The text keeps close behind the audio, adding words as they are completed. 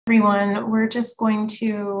everyone. We're just going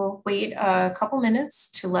to wait a couple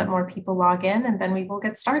minutes to let more people log in, and then we will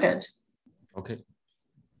get started. Okay.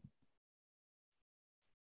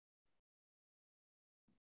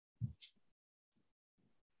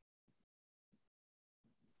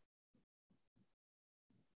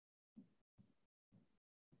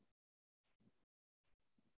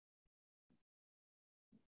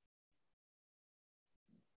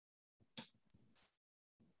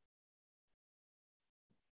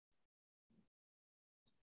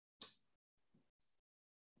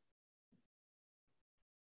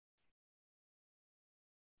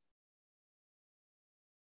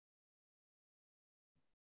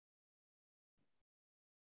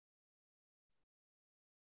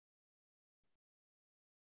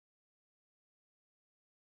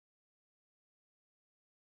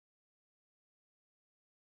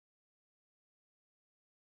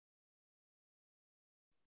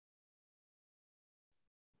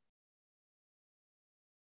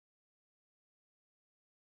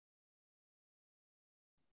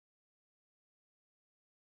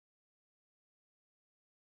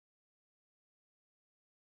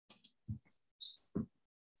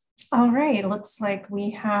 All right, looks like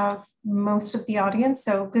we have most of the audience.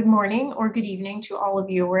 So good morning or good evening to all of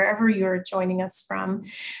you, wherever you're joining us from.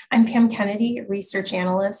 I'm Pam Kennedy, research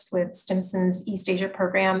analyst with Stimson's East Asia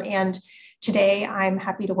program. And today I'm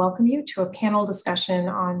happy to welcome you to a panel discussion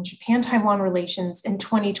on Japan-Taiwan relations in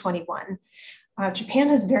 2021. Japan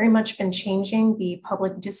has very much been changing the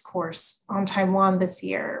public discourse on Taiwan this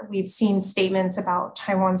year. We've seen statements about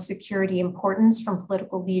Taiwan's security importance from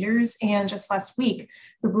political leaders, and just last week,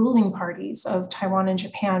 the ruling parties of Taiwan and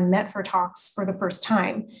Japan met for talks for the first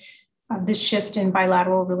time. This shift in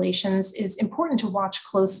bilateral relations is important to watch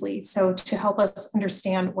closely. So to help us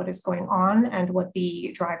understand what is going on and what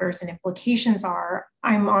the drivers and implications are,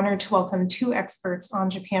 I'm honored to welcome two experts on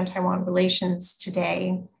Japan-Taiwan relations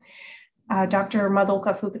today. Dr.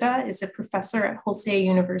 Madoka Fukuda is a professor at Hosei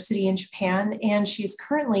University in Japan, and she's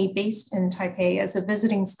currently based in Taipei as a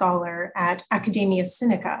visiting scholar at Academia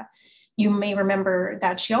Sinica. You may remember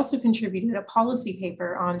that she also contributed a policy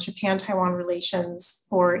paper on Japan-Taiwan relations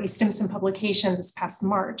for a Stimson publication this past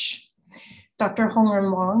March. Dr.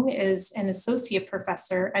 Hongren Wang is an associate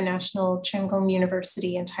professor at National Cheng Kung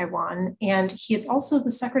University in Taiwan, and he is also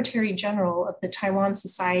the Secretary General of the Taiwan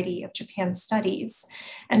Society of Japan Studies.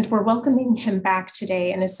 And we're welcoming him back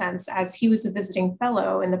today, in a sense, as he was a visiting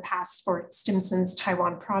fellow in the past for Stimson's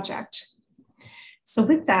Taiwan project. So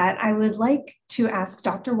with that, I would like to ask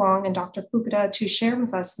Dr. Wang and Dr. Fukuda to share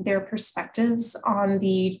with us their perspectives on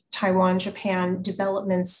the Taiwan-Japan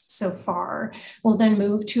developments so far. We'll then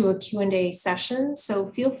move to a Q&A session, so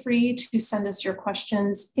feel free to send us your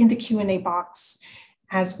questions in the Q&A box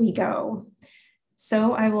as we go.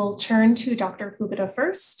 So I will turn to Dr. Fukuda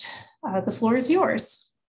first. The floor is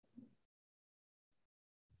yours.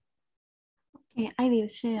 Okay, I will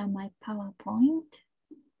share my PowerPoint.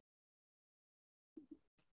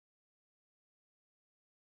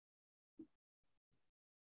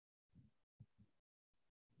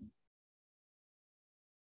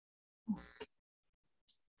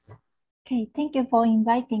 Okay, thank you for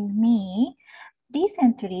inviting me.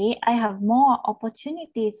 Recently, I have more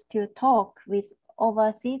opportunities to talk with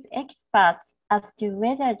overseas experts as to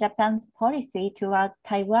whether Japan's policy towards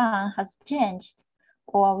Taiwan has changed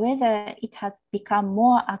or whether it has become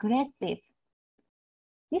more aggressive.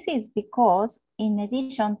 This is because, in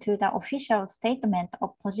addition to the official statement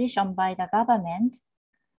of position by the government,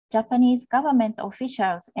 Japanese government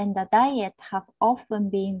officials and the Diet have often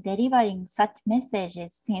been delivering such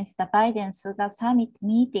messages since the Biden-Suga summit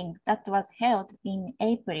meeting that was held in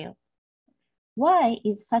April. Why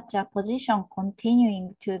is such a position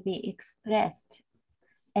continuing to be expressed?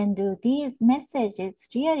 And do these messages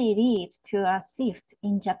really lead to a shift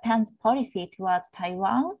in Japan's policy towards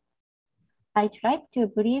Taiwan? I'd like to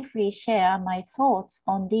briefly share my thoughts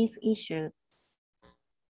on these issues.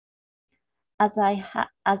 As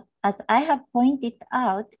I have pointed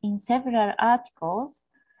out in several articles,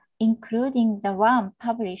 including the one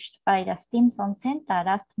published by the Stimson Center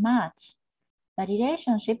last March, the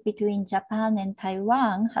relationship between Japan and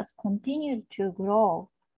Taiwan has continued to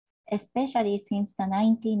grow, especially since the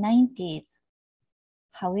 1990s.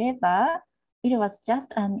 However, it was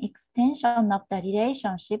just an extension of the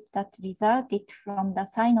relationship that resulted from the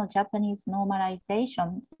Sino-Japanese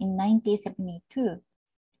normalization in 1972.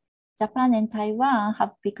 Japan and Taiwan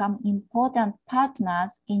have become important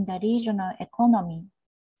partners in the regional economy,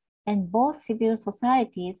 and both civil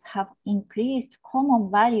societies have increased common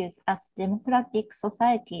values as democratic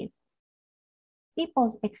societies.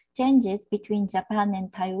 people's exchanges between Japan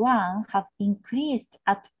and Taiwan have increased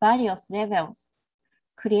at various levels,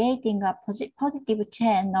 creating a positive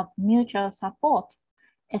chain of mutual support,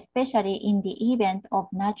 especially in the event of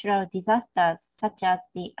natural disasters such as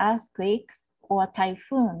the earthquakes or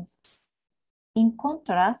typhoons. In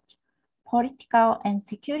contrast, political and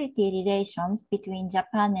security relations between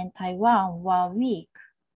Japan and Taiwan were weak.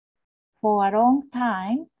 For a long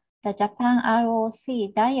time, the Japan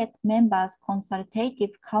ROC Diet Members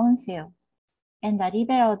Consultative Council and the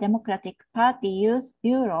Liberal Democratic Party Youth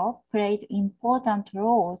Bureau played important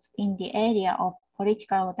roles in the area of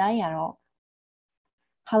political dialogue.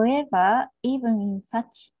 However, even in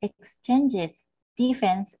such exchanges,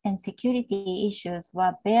 defense and security issues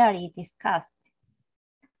were barely discussed.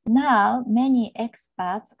 Now, many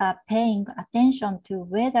experts are paying attention to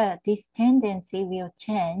whether this tendency will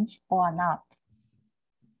change or not.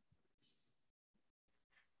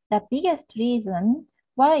 The biggest reason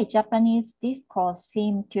why Japanese discourse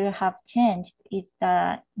seems to have changed is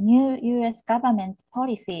the new US government's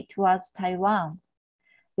policy towards Taiwan.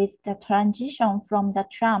 With the transition from the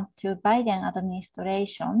Trump to Biden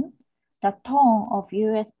administration, the tone of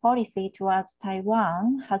US policy towards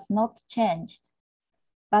Taiwan has not changed,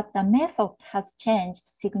 but the method has changed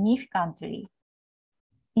significantly.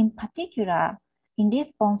 In particular, in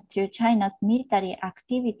response to China's military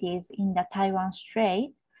activities in the Taiwan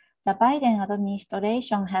Strait, the Biden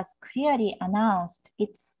administration has clearly announced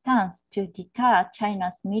its stance to deter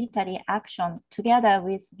China's military action together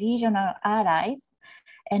with regional allies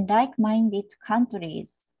and like-minded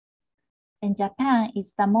countries. And Japan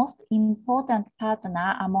is the most important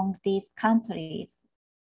partner among these countries.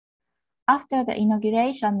 After the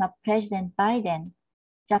inauguration of President Biden,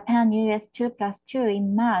 Japan-US 2+2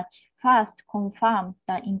 in March first confirmed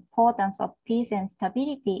the importance of peace and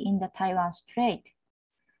stability in the Taiwan Strait.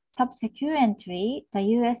 Subsequently, the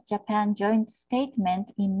US-Japan joint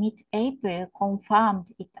statement in mid-April confirmed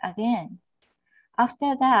it again.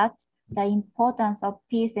 After that, the importance of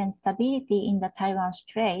peace and stability in the Taiwan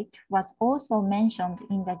Strait was also mentioned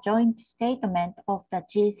in the joint statement of the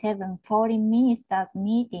G7 Foreign Ministers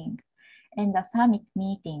meeting and the summit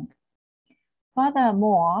meeting.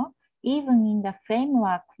 Furthermore, even in the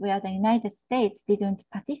framework where the United States didn't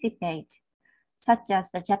participate, such as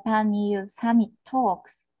the Japan-EU summit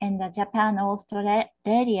talks and the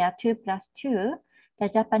Japan-Australia 2+2, the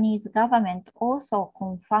Japanese government also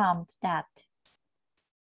confirmed that.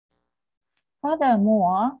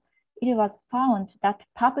 Furthermore, it was found that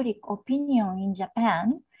public opinion in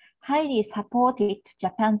Japan highly supported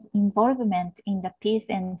Japan's involvement in the peace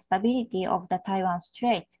and stability of the Taiwan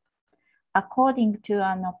Strait, according to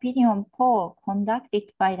an opinion poll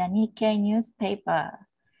conducted by the Nikkei newspaper.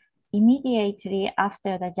 Immediately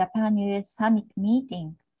after the Japan-US summit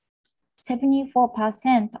meeting,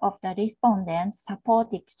 74% of the respondents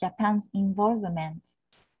supported Japan's involvement.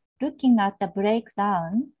 Looking at the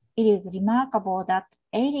breakdown, it is remarkable that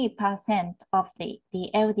 80% of the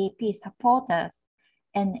LDP supporters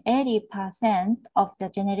and 80% of the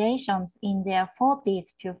generations in their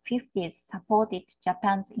 40s to 50s supported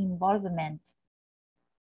Japan's involvement.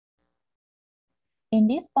 In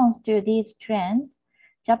response to these trends,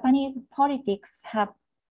 Japanese politics have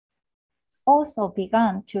also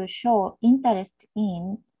begun to show interest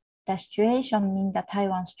in the situation in the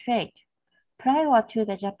Taiwan Strait. Prior to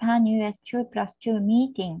the Japan-US 2+2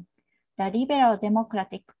 meeting, the Liberal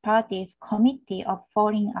Democratic Party's Committee of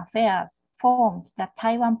Foreign Affairs formed the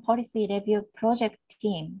Taiwan Policy Review Project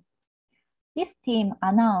Team. This team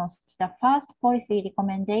announced the first policy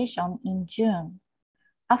recommendation in June.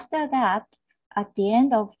 After that, at the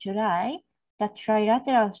end of July, the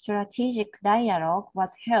trilateral strategic dialogue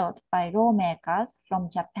was held by lawmakers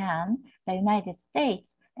from Japan, the United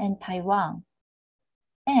States, and Taiwan.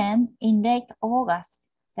 And in late August,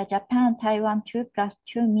 the Japan-Taiwan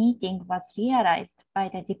 2+2 meeting was realized by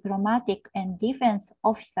the diplomatic and defense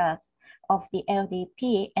officers of the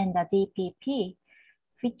LDP and the DPP,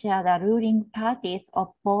 which are the ruling parties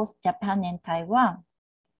of both Japan and Taiwan.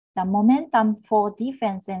 The momentum for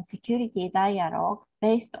defense and security dialogue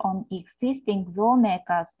based on existing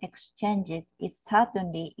lawmakers' exchanges is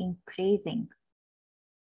certainly increasing.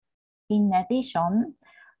 In addition,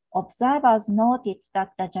 observers noted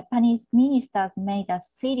that the Japanese ministers made a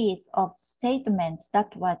series of statements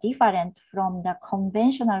that were different from the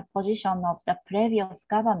conventional position of the previous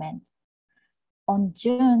government. On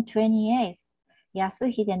June 28th,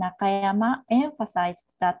 Yasuhide Nakayama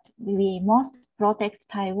emphasized that we must protect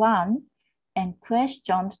Taiwan and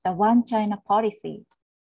questioned the One China policy.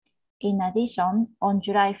 In addition, on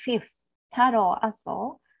July 5th, Taro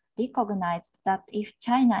Aso, recognized that if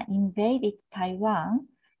China invaded Taiwan,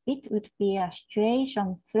 it would be a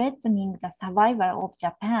situation threatening the survival of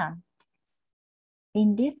Japan.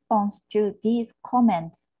 In response to these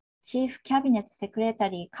comments, Chief Cabinet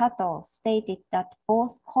Secretary Kato stated that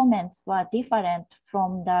both comments were different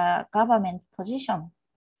from the government's position.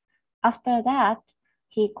 After that,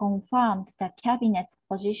 he confirmed the cabinet's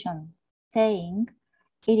position, saying,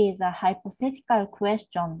 "It is a hypothetical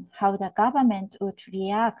question how the government would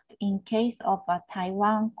react in case of a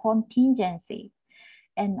Taiwan contingency,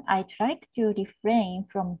 and I'd like to refrain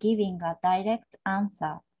from giving a direct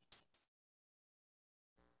answer."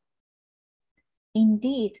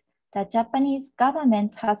 Indeed, the Japanese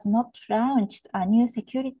government has not launched a new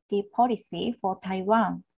security policy for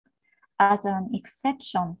Taiwan. As an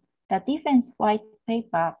exception, the Defense White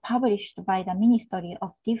Paper published by the Ministry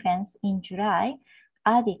of Defense in July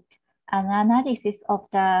added an analysis of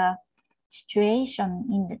the situation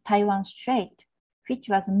in the Taiwan Strait, which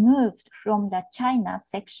was moved from the China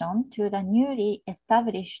section to the newly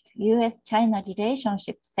established US-China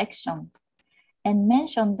relationship section, and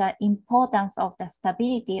mentioned the importance of the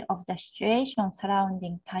stability of the situation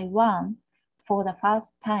surrounding Taiwan for the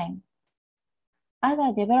first time.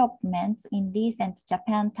 Other developments in recent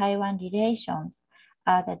Japan-Taiwan relations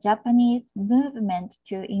are the Japanese movement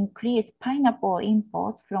to increase pineapple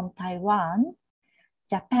imports from Taiwan,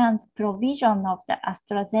 Japan's provision of the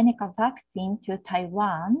AstraZeneca vaccine to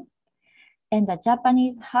Taiwan, and the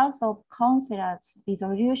Japanese House of Councillors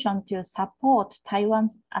resolution to support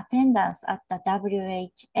Taiwan's attendance at the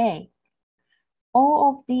WHA. All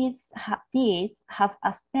of these have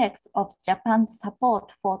aspects of Japan's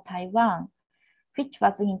support for Taiwan, which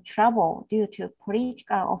was in trouble due to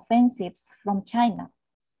political offensives from China.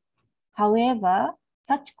 However,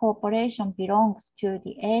 such cooperation belongs to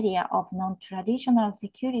the area of non-traditional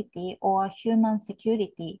security or human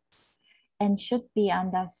security, and should be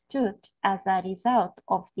understood as a result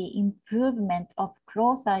of the improvement of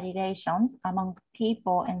closer relations among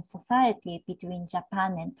people and society between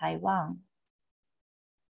Japan and Taiwan.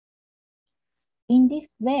 In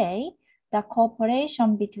this way, the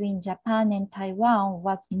cooperation between Japan and Taiwan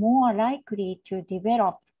was more likely to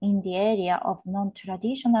develop in the area of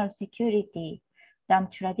non-traditional security than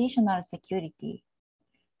traditional security.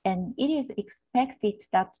 And it is expected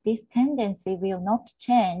that this tendency will not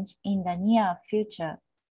change in the near future.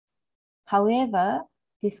 However,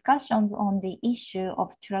 discussions on the issue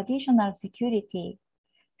of traditional security,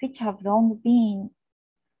 which have long been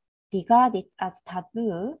regarded as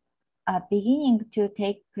taboo, are beginning to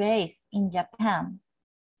take place in Japan.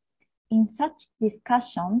 In such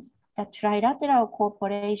discussions, the trilateral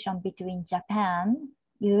cooperation between Japan,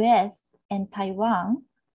 US, and Taiwan,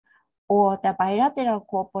 or the bilateral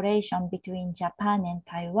cooperation between Japan and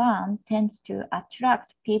Taiwan, tends to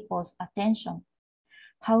attract people's attention.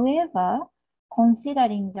 However,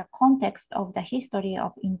 considering the context of the history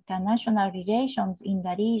of international relations in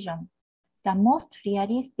the region, the most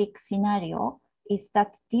realistic scenario is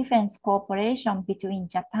that defense cooperation between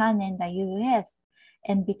Japan and the US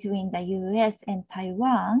and between the US and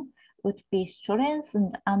Taiwan would be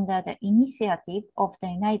strengthened under the initiative of the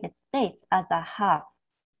United States as a hub.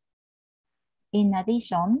 In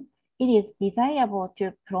addition, it is desirable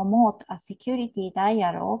to promote a security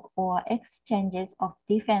dialogue or exchanges of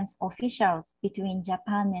defense officials between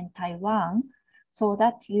Japan and Taiwan so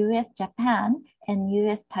that US-Japan and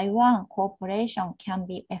US-Taiwan cooperation can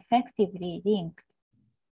be effectively linked.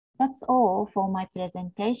 That's all for my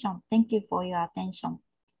presentation. Thank you for your attention.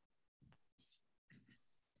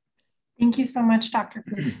 Thank you so much, Dr.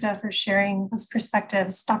 Fukuda, for sharing those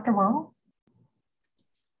perspectives. Dr. Wang?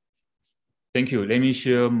 Thank you. Let me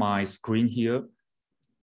share my screen here.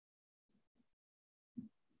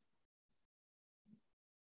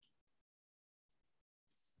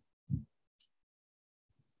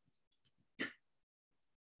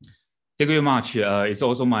 Thank you very much. It's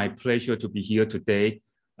also my pleasure to be here today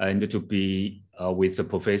and to be with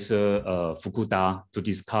Professor Fukuda to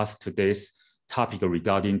discuss today's topic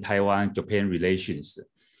regarding Taiwan-Japan relations.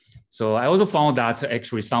 So I also found that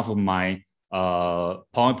actually some of my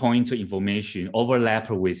PowerPoint information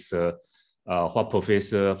overlap with what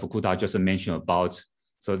Professor Fukuda just mentioned about.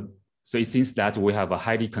 So it seems that we have a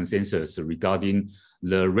highly consensus regarding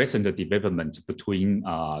the recent development between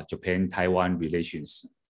Japan-Taiwan relations.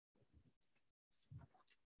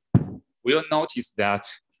 We'll notice that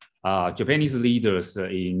Japanese leaders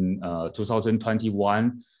in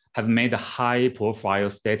 2021 have made high-profile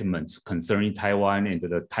statements concerning Taiwan and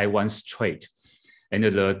the Taiwan Strait. And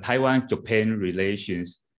the Taiwan-Japan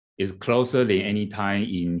relations is closer than any time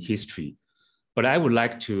in history. But I would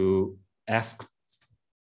like to ask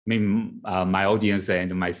my audience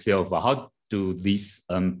and myself, how do these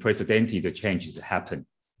unprecedented changes happen?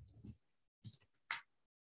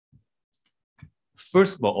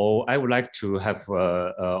 First of all, I would like to have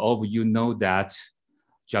all of you know that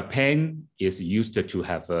Japan is used to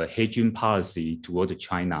have a hedging policy toward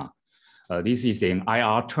China. This is an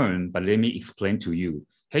IR term, but let me explain to you.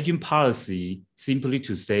 Hedging policy, simply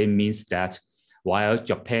to say, means that while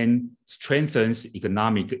Japan strengthens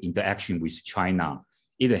economic interaction with China,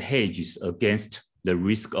 it hedges against the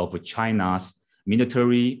risk of China's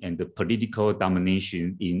military and political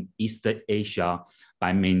domination in East Asia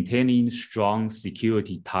by maintaining strong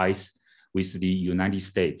security ties with the United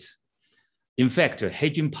States. In fact,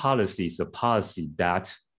 hedging policy is a policy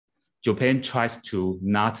that Japan tries to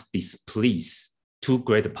not displease two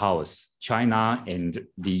great powers, China and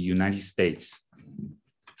the United States.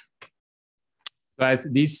 So as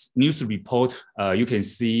this news report, you can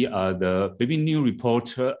see the baby new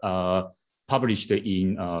report published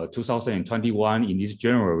in 2021 in this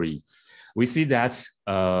January. We see that,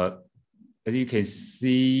 as you can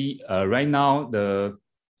see, right now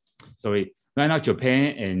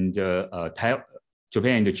Japan and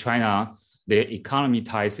China, their economy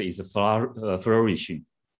ties is flourishing.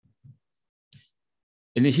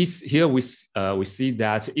 And here we see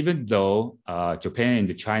that even though Japan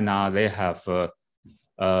and China, they have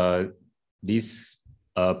these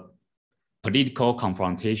political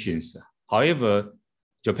confrontations. However,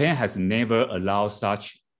 Japan has never allowed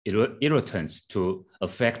such irritants to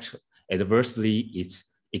affect adversely its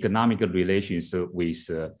economic relations with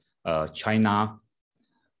China.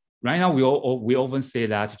 Right now, we often say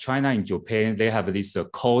that China and Japan, they have these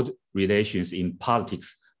cold relations in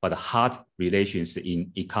politics, but hot relations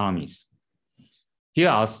in economies. Here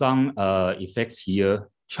are some effects here.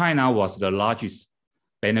 China was the largest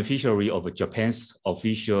beneficiary of Japan's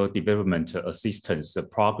official development assistance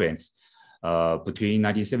programs between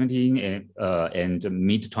 1917 and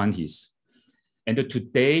mid-20s. And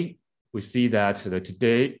today, we see that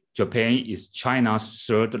today, Japan is China's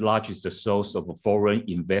third largest source of foreign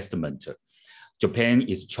investment. Japan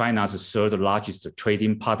is China's third largest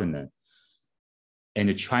trading partner.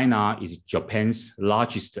 And China is Japan's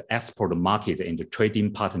largest export market and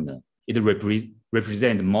trading partner. It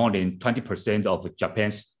represents more than 20% of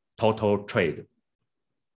Japan's total trade.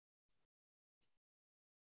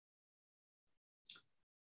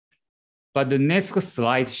 But the next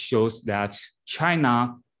slide shows that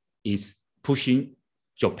China is pushing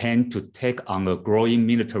Japan to take on a growing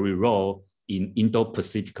military role in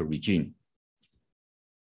Indo-Pacific region.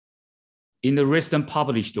 In the recent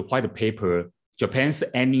published white paper, Japan's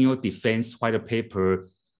annual defense white paper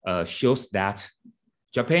shows that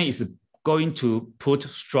Japan is going to put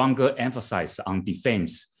stronger emphasis on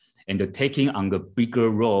defense and taking on a bigger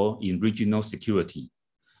role in regional security.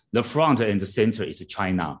 The front and the center is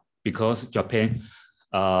China, because Japan,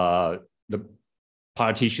 the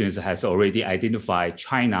politicians has already identified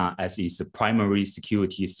China as its primary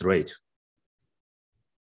security threat.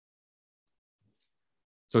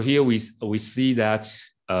 So here we see that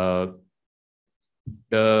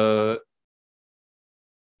the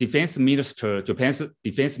defense minister, Japan's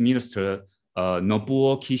defense minister,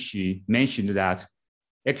 Nobuo Kishi, mentioned that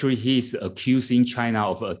actually he is accusing China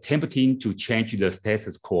of attempting to change the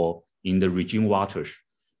status quo in the region waters.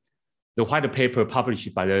 The white paper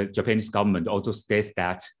published by the Japanese government also states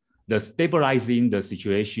that the stabilizing the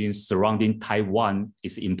situation surrounding Taiwan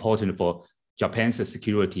is important for Japan's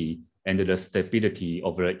security and the stability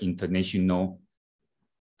of the international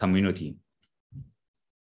community.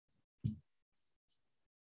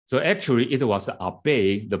 So actually, it was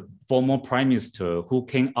Abe, the former prime minister, who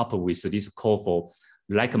came up with this call for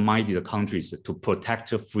like-minded countries to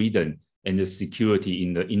protect freedom and security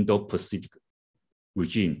in the Indo-Pacific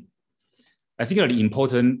region. I think the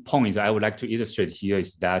important point I would like to illustrate here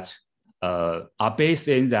is that Abe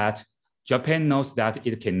saying that Japan knows that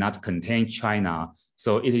it cannot contain China,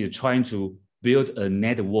 so it is trying to build a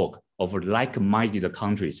network of like-minded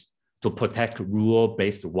countries to protect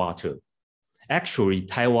rural-based water. Actually,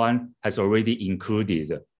 Taiwan has already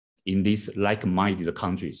included in these like-minded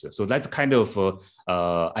countries. So that's kind of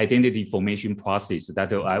identity formation process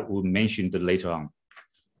that I will mention later on.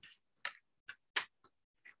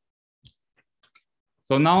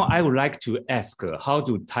 So now I would like to ask, how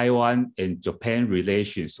do Taiwan and Japan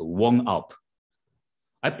relations warm up?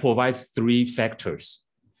 I provide 3 factors: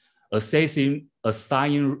 assigning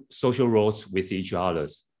social roles with each other,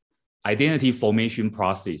 identity formation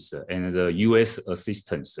process, and the US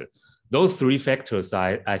assistance. Those 3 factors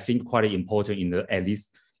I think quite important at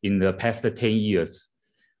least in the past 10 years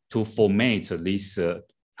to formate this,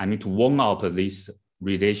 to warm up this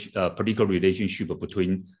political relationship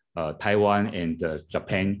between Taiwan and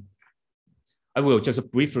Japan. I will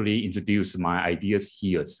just briefly introduce my ideas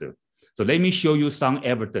here. So let me show you some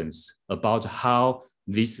evidence about how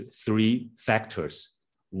these three factors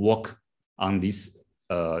work on this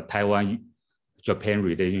Taiwan-Japan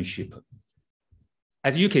relationship.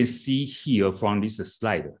 As you can see here from this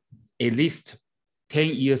slide, at least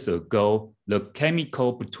 10 years ago, the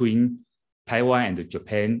chemical between Taiwan and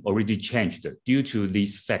Japan already changed due to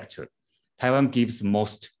this factor. Taiwan gives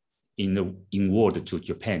most in world to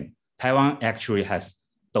Japan. Taiwan actually has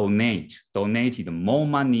donated more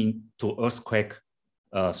money to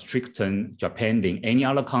earthquake-stricken Japan than any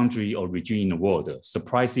other country or region in the world,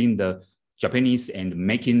 surprising the Japanese and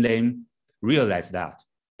making them realize that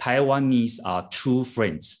Taiwanese are true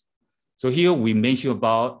friends. So here we mention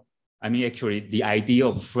about, actually the idea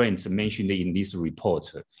of friends mentioned in this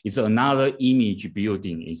report is another image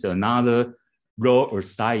building, is another role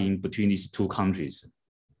assigned between these two countries.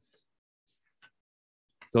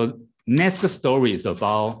 So next story is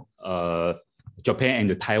about Japan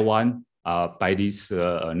and Taiwan by this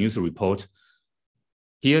news report.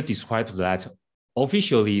 Here describes that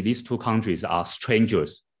officially these two countries are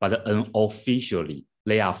strangers, but unofficially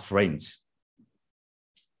they are friends.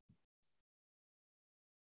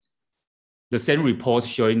 The same report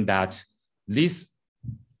showing that this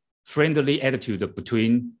friendly attitude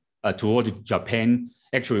between toward Japan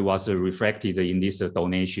actually was reflected in these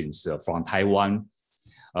donations from Taiwan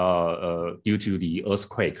due to the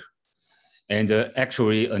earthquake. And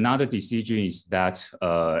actually another decision is that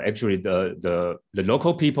actually the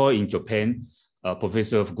local people in Japan,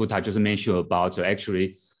 Professor Fukuda just mentioned about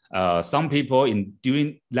actually some people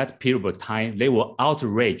during that period of time, they were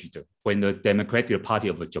outraged when the Democratic Party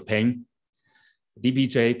of Japan,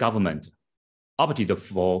 DPJ government, opted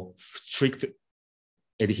for strict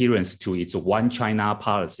adherence to its one China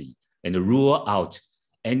policy and rule out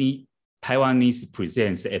any Taiwanese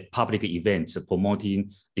presence at public events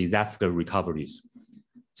promoting disaster recoveries.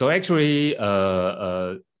 So actually,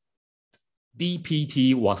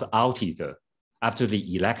 DPT was outed after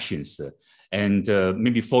the elections, and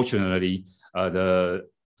maybe fortunately, the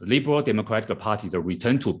Liberal Democratic Party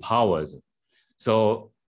returned to power.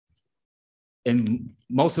 So, and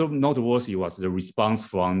most noteworthy was the response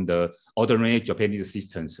from the ordinary Japanese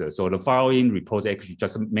citizens. So the following report actually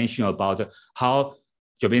just mentioned about how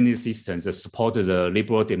Japanese citizens supported the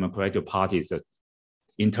Liberal Democratic parties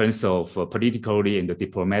in terms of politically and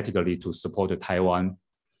diplomatically to support Taiwan.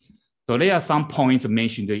 So there are some points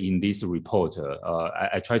mentioned in this report.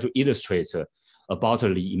 I try to illustrate about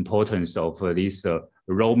the importance of these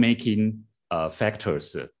role-making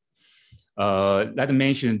factors. Let me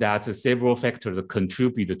mention that several factors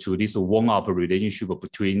contribute to this warm-up relationship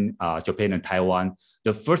between Japan and Taiwan.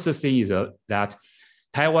 The first thing is that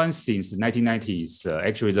Taiwan, since the 1990s,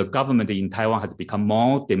 actually the government in Taiwan has become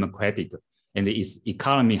more democratic and its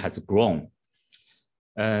economy has grown.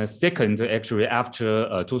 Second, actually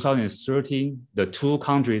after 2013, the two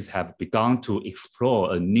countries have begun to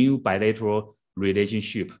explore a new bilateral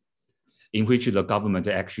relationship in which the government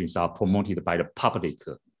actions are promoted by the public.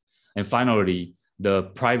 And finally, the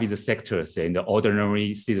private sectors and the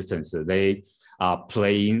ordinary citizens, they are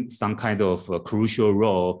playing some kind of crucial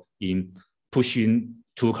role in pushing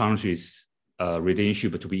two countries'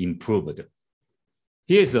 relationship to be improved.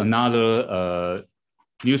 Here's another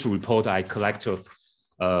news report I collected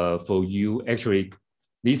for you. Actually,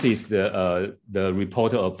 this is the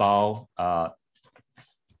report about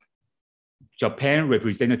Japan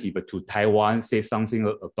representative to Taiwan says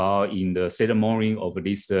something about in the ceremony of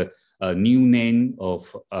this new name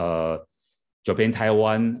of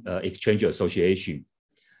Japan-Taiwan Exchange Association.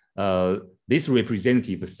 This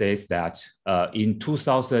representative says that in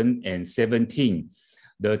 2017,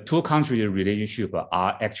 the two countries' relationship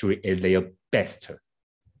are actually at their best.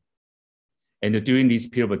 And during this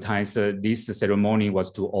period of time, this ceremony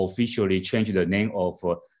was to officially change the name of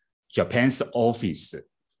Japan's office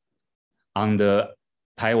on the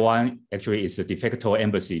Taiwan, actually it's a de facto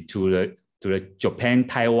embassy to the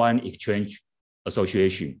Japan-Taiwan Exchange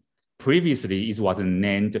Association. Previously, it was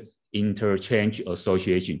named Interchange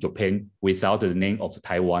Association Japan without the name of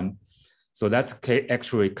Taiwan. So that's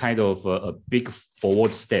actually kind of a big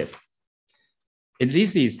forward step. And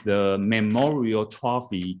this is the memorial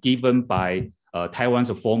trophy given by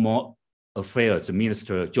Taiwan's former affairs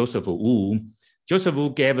minister, Joseph Wu. Joseph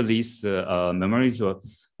Wu gave this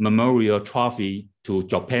memorial trophy to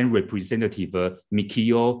Japan representative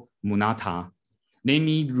Mikio Munata. Let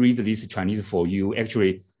me read this Chinese for you.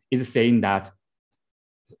 Actually, it's saying that,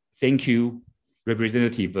 thank you,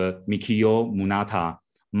 Representative Mikio Munata,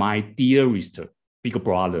 my dearest big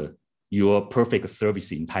brother, your perfect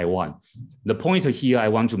service in Taiwan. The point here I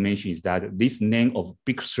want to mention is that this name of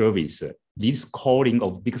big service, this calling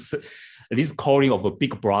of a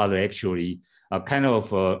big brother actually kind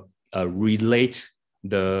of relate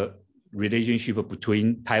the relationship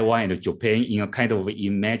between Taiwan and Japan in a kind of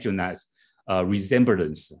imaginary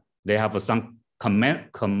resemblance. They have some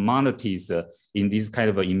commodities in this kind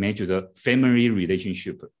of imaginary family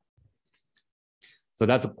relationship. So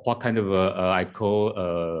that's what kind of I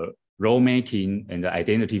call role-making and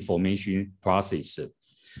identity formation process.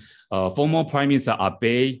 Former Prime Minister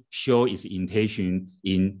Abe showed his intention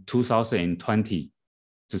in 2020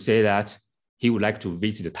 to say that he would like to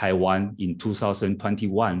visit Taiwan in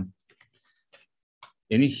 2021.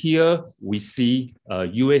 And here we see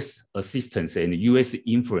US assistance and US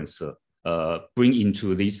influence bring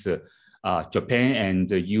into this Japan and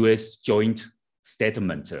the US joint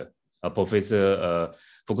statement. Professor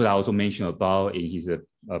Fukuda also mentioned about in his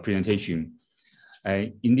presentation.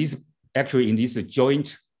 In this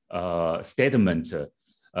joint statement,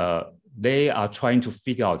 they are trying to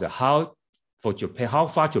figure out how far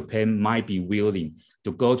Japan might be willing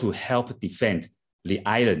to go to help defend the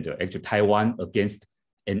island, actually Taiwan, against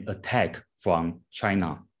an attack from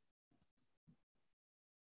China.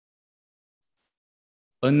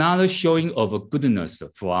 Another showing of goodness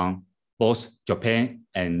from both Japan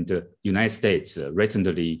and the United States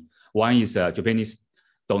recently. One is Japanese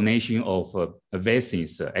donation of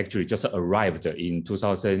vaccines actually just arrived in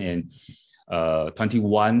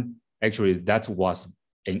 2021. Actually, that was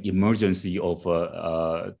an emergency of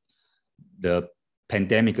the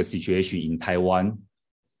pandemic situation in Taiwan.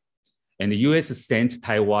 And the US sent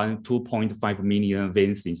Taiwan 2.5 million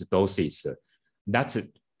vaccines doses. That's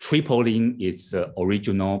tripling its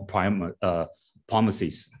original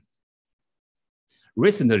promises.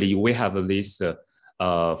 Recently, we have this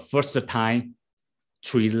first time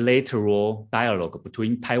trilateral dialogue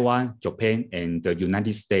between Taiwan, Japan, and the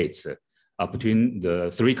United States, between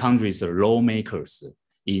the three countries' lawmakers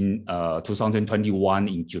in 2021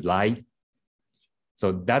 in July.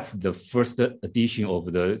 So that's the first edition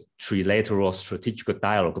of the trilateral strategic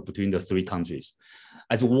dialogue between the three countries.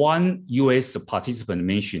 As one US participant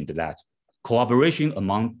mentioned that cooperation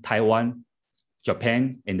among Taiwan,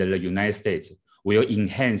 Japan, and the United States will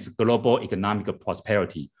enhance global economic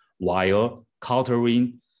prosperity while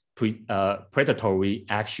countering predatory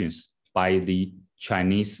actions by the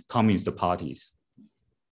Chinese Communist parties.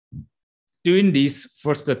 During this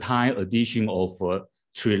first time edition of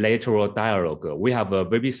trilateral dialogue, we have a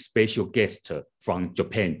very special guest from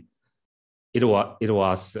Japan. It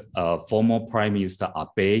was former Prime Minister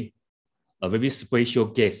Abe, a very special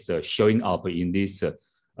guest showing up in this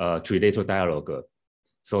trilateral dialogue.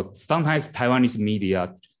 So sometimes Taiwanese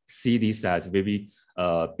media see this as a very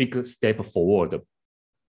big step forward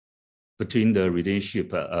between the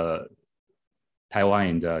relationship Taiwan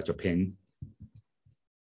and Japan.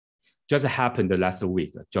 Just happened last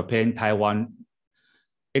week. Japan, Taiwan,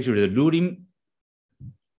 actually the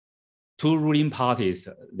two ruling parties,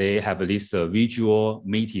 they have these visual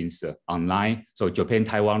meetings online. So Japan,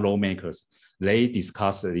 Taiwan lawmakers, they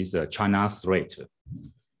discuss this China threat.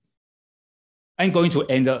 I'm going to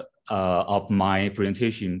end up my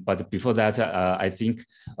presentation, but before that, I think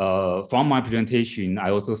from my presentation,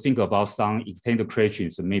 I also think about some extended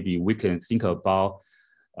questions. Maybe we can think about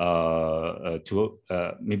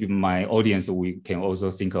maybe my audience, we can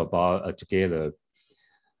also think about together.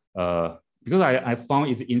 Because I found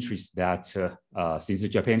it interesting that since the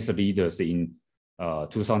Japanese leaders in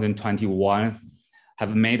 2021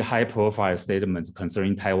 have made high-profile statements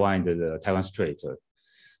concerning Taiwan and the Taiwan Strait,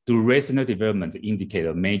 the recent development indicate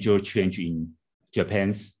a major change in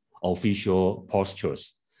Japan's official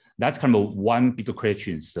postures. That's kind of one big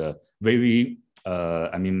question. Many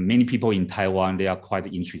people in Taiwan, they are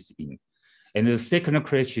quite interested in. And the second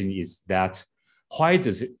question is that why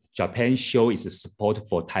does Japan show its support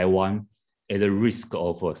for Taiwan at the risk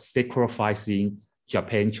of sacrificing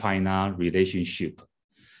Japan-China relationship?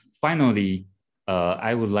 Finally,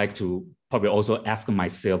 I would like to probably also ask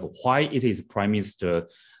myself why it is Prime Minister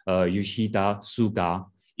Yoshihide Suga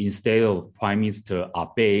instead of Prime Minister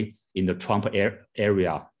Abe in the Trump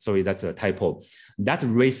area. Sorry, that's a typo. That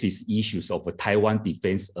raises issues of Taiwan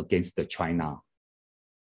defense against China.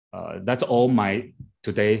 That's all my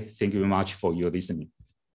today. Thank you very much for your listening.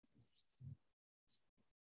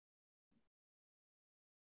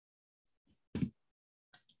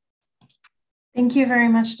 Thank you very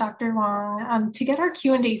much, Dr. Wang. To get our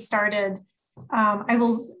Q&A started, I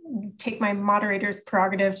will take my moderator's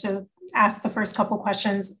prerogative to ask the first couple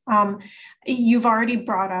questions. You've already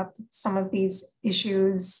brought up some of these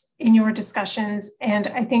issues in your discussions, and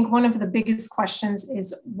I think one of the biggest questions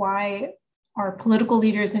is why are political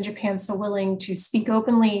leaders in Japan so willing to speak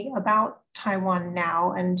openly about Taiwan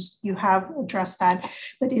now? And you have addressed that,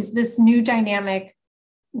 but is this new dynamic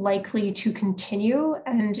likely to continue?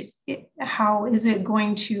 And how is it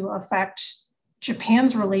going to affect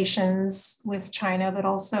Japan's relations with China, but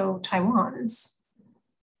also Taiwan's?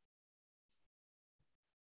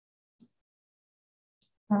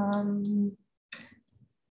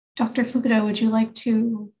 Dr. Fukuda, would you like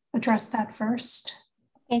to address that first?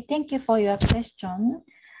 Okay, thank you for your question.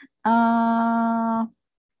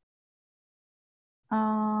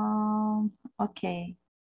 Okay.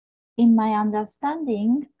 In my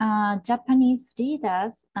understanding, Japanese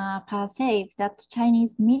leaders perceive that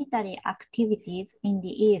Chinese military activities in the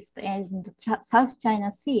East and South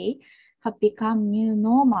China Sea have become new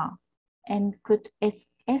normal and could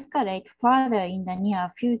escalate further in the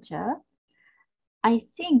near future. I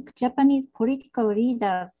think Japanese political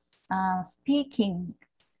leaders speaking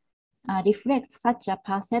reflect such a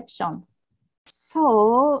perception.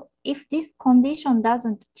 So if this condition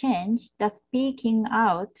doesn't change, the speaking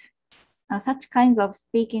out, such kinds of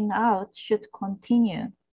speaking out should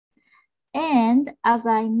continue. And as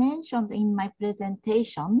I mentioned in my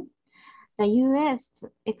presentation, the US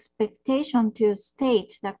expectation to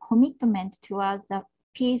state the commitment towards the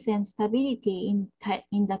peace and stability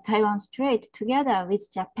in the Taiwan Strait together with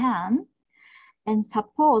Japan and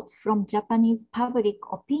support from Japanese public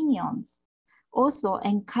opinions also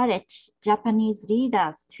encourage Japanese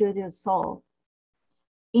leaders to do so.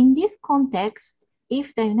 In this context,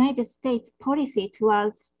 if the United States policy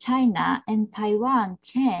towards China and Taiwan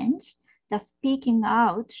change, the speaking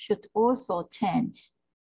out should also change.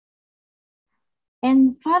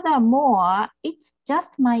 And furthermore, it's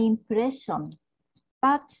just my impression,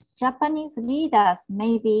 but Japanese leaders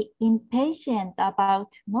may be impatient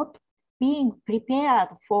about not being prepared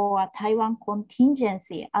for a Taiwan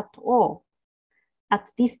contingency at all at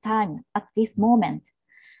this time, at this moment.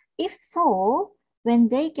 If so, when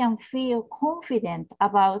they can feel confident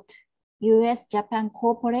about US-Japan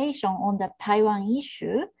cooperation on the Taiwan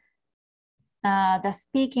issue, the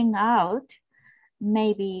speaking out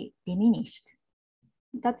may be diminished.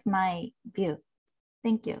 That's my view.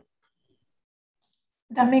 Thank you.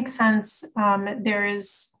 That makes sense. There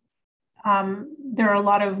are a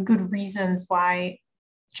lot of good reasons why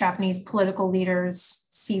Japanese political leaders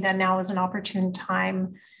see that now as an opportune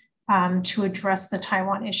time to address the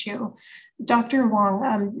Taiwan issue. Dr.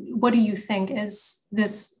 Wang, what do you think? Is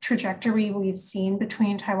this trajectory we've seen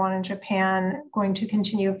between Taiwan and Japan going to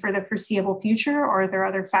continue for the foreseeable future, or are there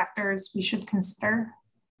other factors we should consider?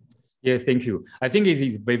 Yeah, thank you. I think it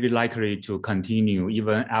is very likely to continue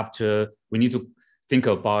even after we need to think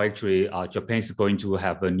about actually Japan is going to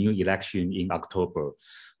have a new election in October.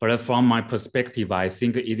 But from my perspective, I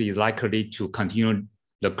think it is likely to continue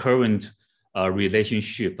the current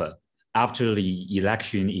relationship after the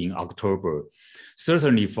election in October.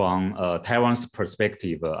 Certainly from Taiwan's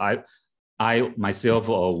perspective, I myself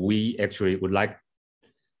or we actually would like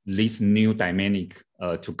this new dynamic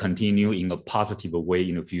to continue in a positive way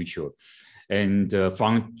in the future. And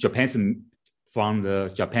from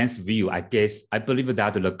the Japan's view, I believe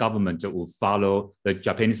that the government will follow, the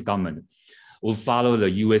Japanese government will follow the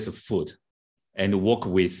US foot and work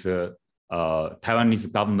with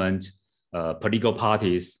Taiwanese government, political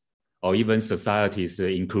parties, or even societies,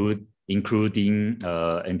 including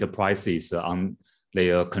enterprises on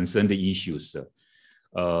their concerned issues.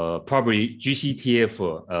 Probably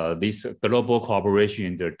GCTF, this global cooperation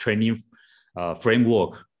and the training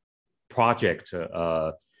framework project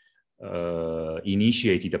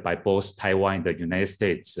initiated by both Taiwan and the United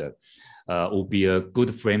States will be a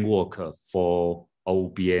good framework for, or will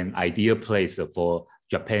be an ideal place for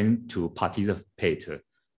Japan to participate.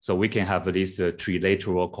 So we can have this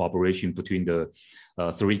trilateral cooperation between the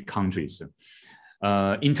three countries.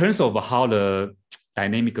 In terms of how the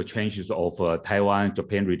dynamic changes of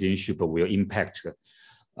Taiwan-Japan relationship will impact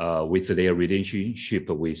with their relationship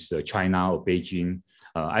with China or Beijing,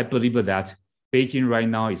 I believe that Beijing right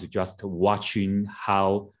now is just watching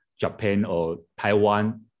how Japan or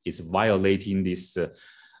Taiwan is violating this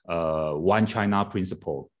one China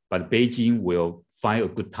principle. But Beijing will find a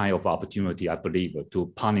good time of opportunity, I believe,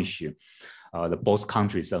 to punish the both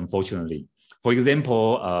countries, unfortunately. For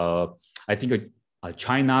example, I think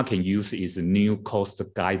China can use its new Coast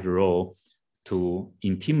Guard role to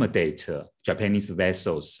intimidate Japanese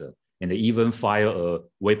vessels and even fire a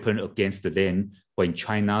weapon against them when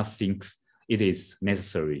China thinks it is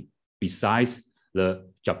necessary. Besides, the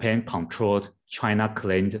Japan-controlled,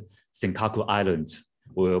 China-claimed Senkaku Islands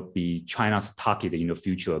will be China's target in the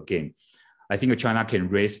future again. I think China can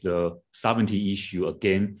raise the sovereignty issue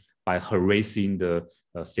again by harassing the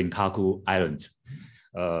Senkaku Islands.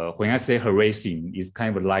 When I say harassing, it's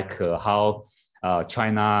kind of like how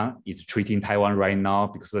China is treating Taiwan right now,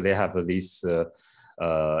 because they have these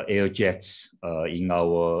air jets in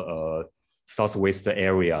our southwest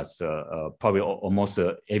areas, probably almost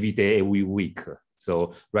every day, every week.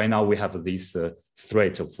 So right now we have this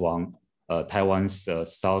threat from Taiwan's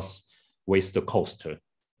southwest coast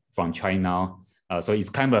from China. So it's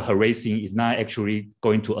kind of harassing. It's not actually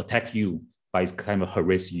going to attack you, but it's kind of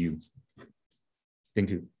harass you. Thank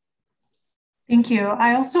you. Thank you.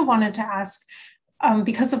 I also wanted to ask,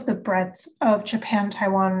 because of the breadth of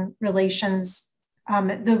Japan-Taiwan relations,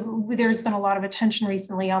 there's been a lot of attention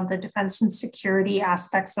recently on the defense and security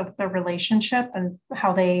aspects of the relationship and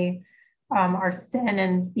how they are thin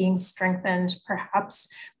and being strengthened, perhaps.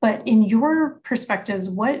 But in your perspectives,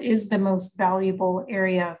 what is the most valuable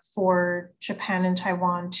area for Japan and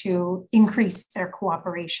Taiwan to increase their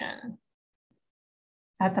cooperation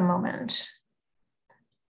at the moment?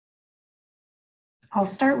 I'll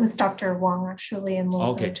start with Dr. Wang, actually, and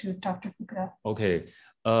we'll go to Dr. Fukuda. Okay.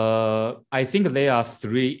 I think there are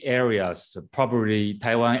three areas, probably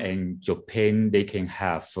Taiwan and Japan, they can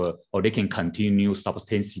have or they can continue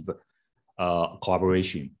substantive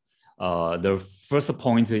cooperation. The first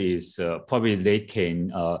point is probably they can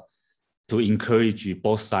to encourage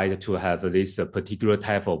both sides to have this particular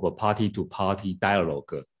type of party-to-party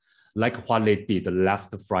dialogue, like what they did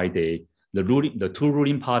last Friday. The two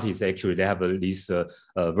ruling parties, actually, they have these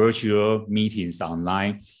virtual meetings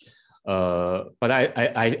online. But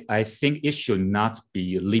I think it should not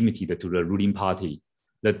be limited to the ruling party.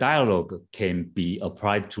 The dialogue can be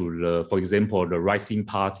applied to, for example, the rising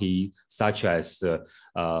party, such as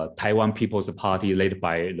Taiwan People's Party, led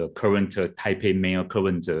by the current Taipei Mayor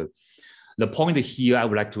Kerwin-Tze. The point here I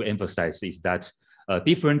would like to emphasize is that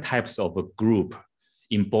different types of a group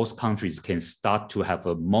in both countries can start to have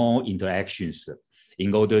more interactions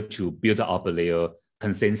in order to build up their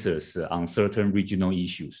consensus on certain regional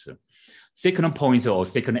issues. Second point or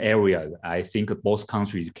second area, I think both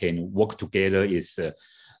countries can work together is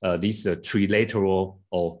this trilateral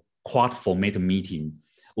or quad format meeting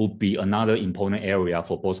would be another important area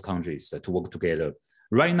for both countries to work together.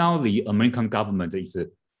 Right now, the American government is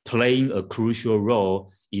playing a crucial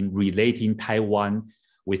role in relating Taiwan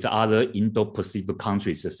with other Indo-Pacific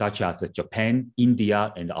countries such as Japan,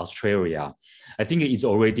 India, and Australia. I think it's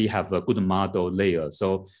already have a good model there.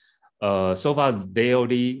 So, so far they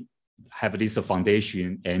already have this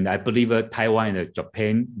foundation, and I believe Taiwan and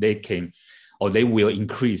Japan, they can, or they will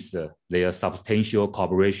increase their substantial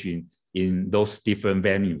cooperation in those different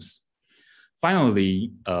venues.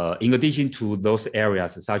 Finally, in addition to those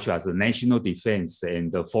areas such as national defense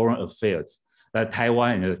and foreign affairs, that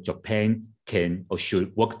Taiwan and Japan can or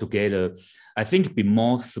should work together, I think be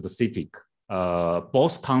more specific.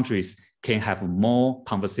 Both countries can have more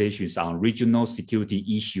conversations on regional security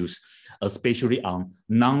issues, especially on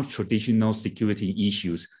non-traditional security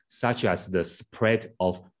issues, such as the spread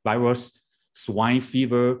of virus, swine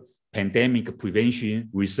fever, pandemic prevention,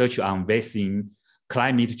 research on vaccine,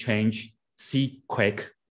 climate change, sea quake,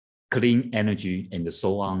 clean energy, and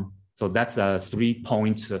so on. So that's 3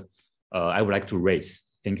 points I would like to raise.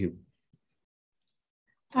 Thank you.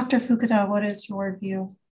 Dr. Fukuda, what is your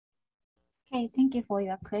view? Okay, thank you for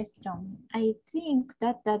your question. I think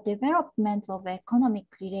that the development of economic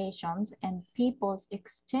relations and people's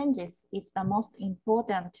exchanges is the most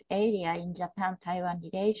important area in Japan-Taiwan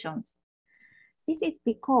relations. This is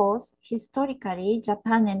because historically,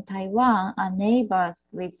 Japan and Taiwan are neighbors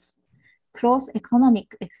with close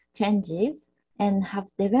economic exchanges and have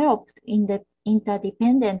developed in the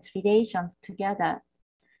interdependent relations together.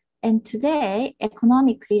 And today,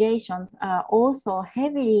 economic relations are also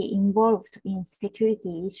heavily involved in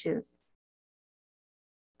security issues.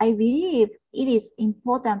 I believe it is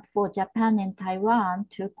important for Japan and Taiwan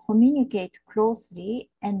to communicate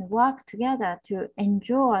closely and work together to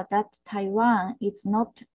ensure that Taiwan is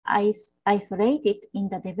not isolated in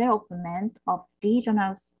the development of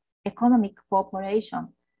regional economic cooperation,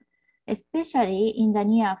 especially in the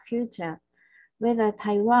near future. Whether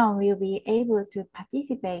Taiwan will be able to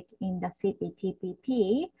participate in the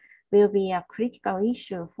CPTPP will be a critical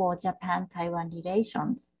issue for Japan-Taiwan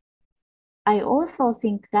relations. I also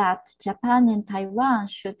think that Japan and Taiwan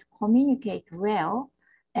should communicate well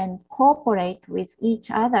and cooperate with each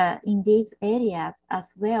other in these areas,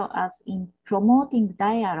 as well as in promoting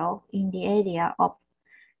dialogue in the area of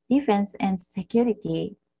defense and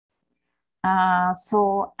security.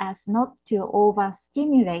 so as not to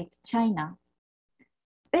overstimulate China.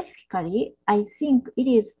 Specifically, I think it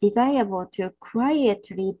is desirable to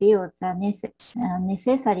quietly build the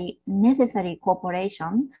necessary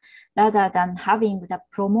cooperation rather than having the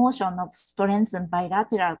promotion of strengthened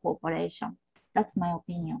bilateral cooperation. That's my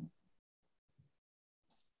opinion.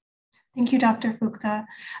 Thank you, Dr. Fukuda.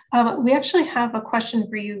 We actually have a question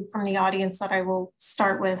for you from the audience that I will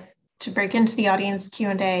start with to break into the audience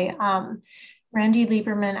Q&A. Randy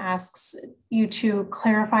Lieberman asks you to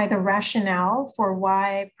clarify the rationale for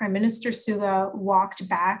why Prime Minister Suga walked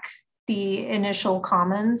back the initial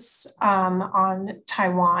comments on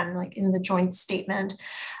Taiwan, like in the joint statement.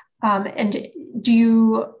 And do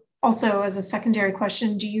you also, as a secondary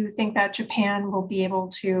question, do you think that Japan will be able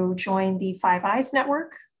to join the Five Eyes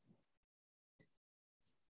network?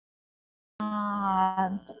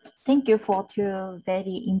 Thank you for two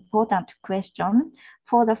very important questions.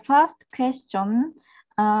 For the first question,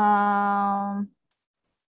 the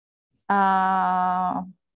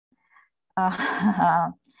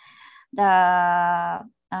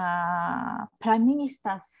Prime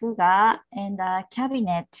Minister Suga and the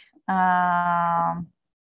cabinet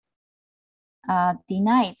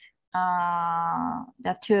denied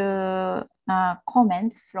the two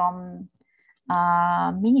comments from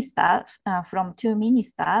from two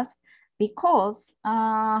ministers, because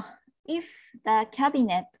if the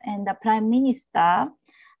cabinet and the prime minister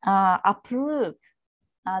approve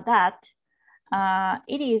that,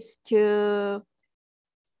 it is to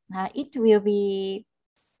it will be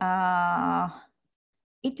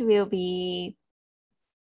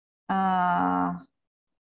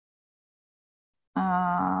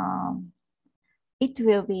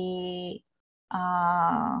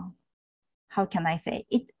how can I say,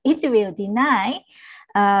 it will deny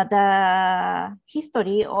the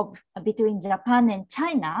history of between Japan and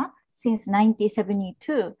China since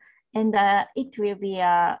 1972, and it will be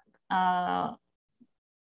a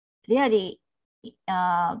really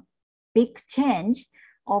big change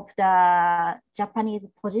of the Japanese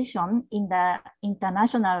position in the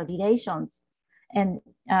international relations and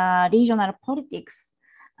regional politics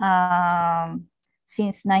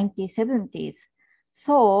since 1970s.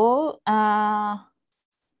 So,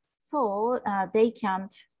 they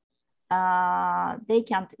can't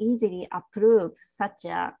easily approve such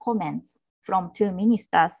comments from two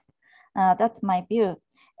ministers. That's my view.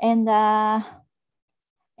 And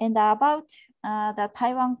about the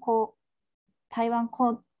Taiwan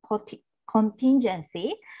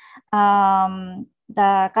contingency,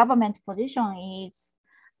 the government position is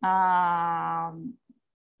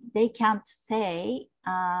they can't say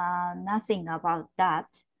nothing about that.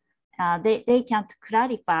 They can't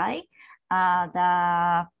clarify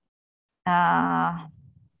the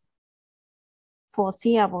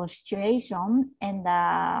foreseeable situation and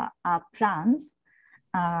plans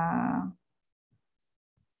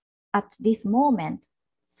at this moment.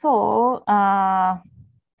 So, the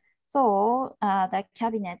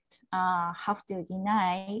cabinet have to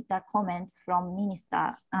deny the comments from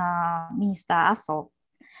Minister Aso.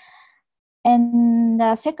 And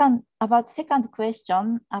second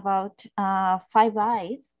question about Five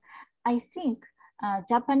Eyes, I think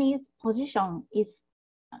Japanese position is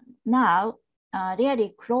now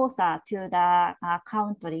really closer to the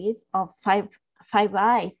countries of Five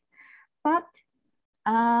Eyes, but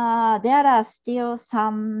there are still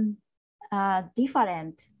some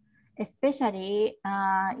different, especially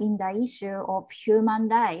in the issue of human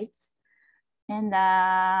rights and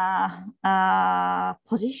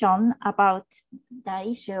position about the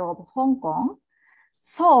issue of Hong Kong.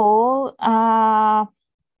 So how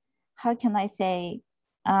can I say,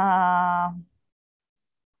 at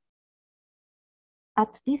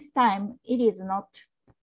this time, it is not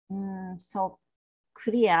so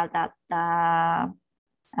clear that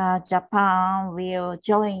Japan will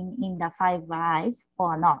join in the Five Eyes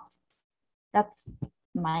or not. That's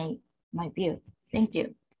my view. Thank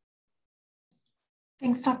you.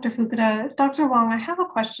 Thanks, Dr. Fukuda. Dr. Wong, I have a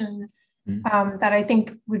question that I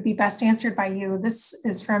think would be best answered by you. This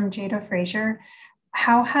is from Jada Frazier.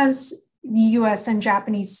 How has the US and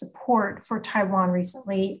Japanese support for Taiwan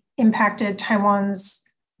recently impacted Taiwan's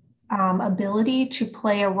ability to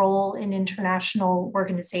play a role in international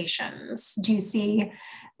organizations? Do you see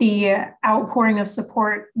the outpouring of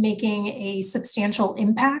support making a substantial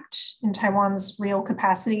impact in Taiwan's real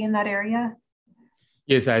capacity in that area?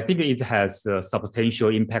 Yes, I think it has a substantial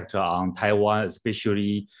impact on Taiwan,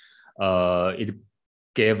 especially it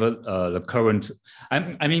gave the current,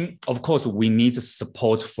 I mean, of course, we need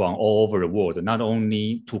support from all over the world, not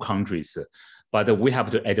only two countries, but we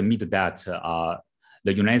have to admit that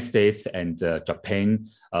the United States and Japan,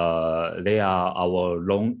 they are our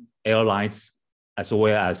long allies as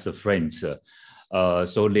well as friends.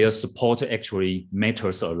 So their support actually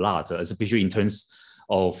matters a lot, especially in terms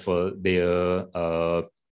of their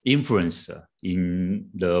influence in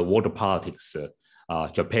the world politics.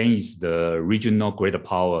 Japan is the regional great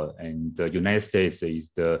power, and the United States is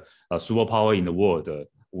the superpower in the world.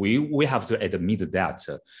 We have to admit that.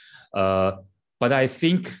 But I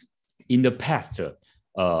think in the past,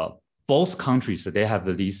 both countries, they have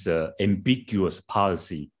this ambiguous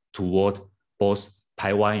policy toward both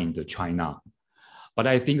Taiwan and China. But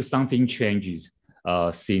I think something changes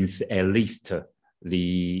since at least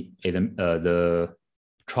the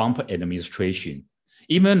Trump administration.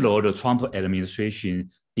 Even though the Trump administration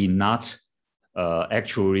did not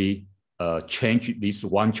actually change this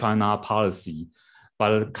one China policy,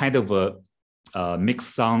 but kind of make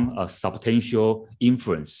some substantial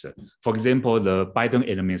influence. For example, the Biden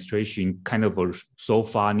administration kind of so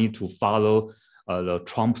far need to follow the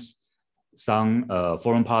Trump's some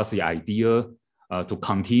foreign policy idea to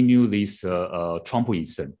continue this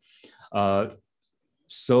Trumpism.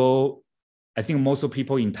 So I think most of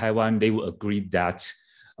people in Taiwan, they will agree that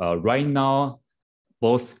right now,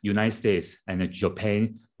 both United States and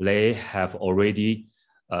Japan, they have already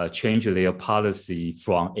changed their policy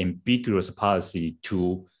from ambiguous policy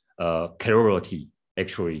to clarity,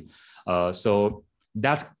 actually. So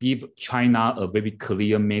that gives China a very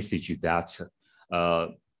clear message that,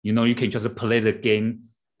 you can just play the game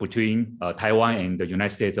between Taiwan and the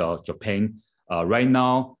United States or Japan. Right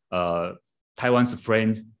now, Taiwan's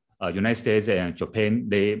friend, United States and Japan,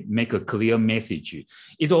 they make a clear message.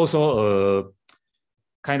 It's also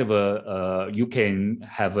kind of you can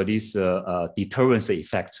have this deterrence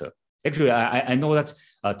effect. Actually, I know that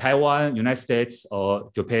Taiwan, United States, or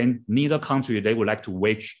Japan, neither country, they would like to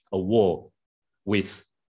wage a war with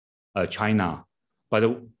China.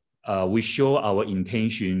 But we show our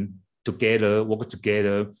intention together, work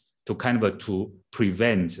together to kind of to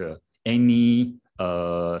prevent any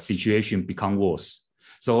situation become worse.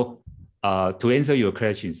 So to answer your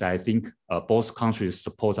questions, I think both countries'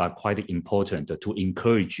 support are quite important to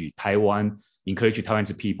encourage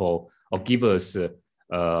Taiwan's people, or give us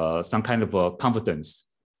some kind of confidence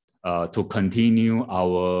to continue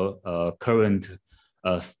our current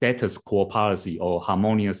status quo policy or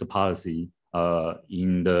harmonious policy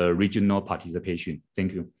in the regional participation.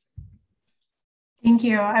 Thank you. Thank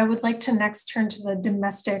you. I would like to next turn to the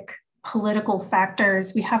domestic political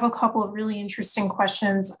factors. We have a couple of really interesting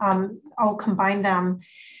questions. I'll combine them.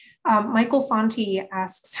 Michael Fonte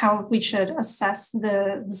asks how we should assess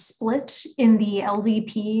the split in the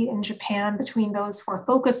LDP in Japan between those who are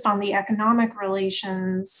focused on the economic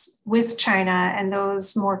relations with China and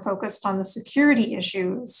those more focused on the security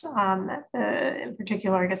issues. In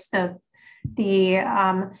particular, I guess the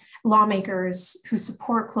lawmakers who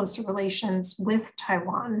support closer relations with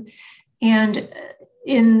Taiwan. And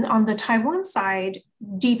on the Taiwan side,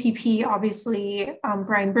 DPP, obviously,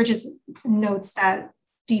 Brian Bridges notes that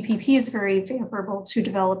DPP is very favorable to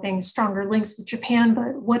developing stronger links with Japan,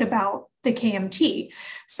 but what about the KMT?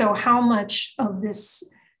 So how much of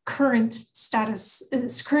this current status,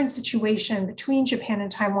 this current situation between Japan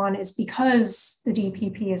and Taiwan is because the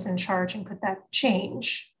DPP is in charge, and could that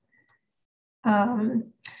change? Let's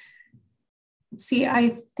see,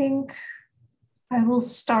 I think I will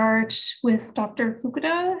start with Dr.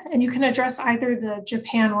 Fukuda, and you can address either the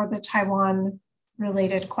Japan or the Taiwan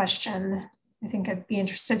related question. I think I'd be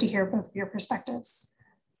interested to hear both of your perspectives.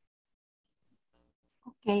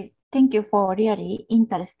 Okay, thank you for a really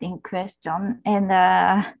interesting question. And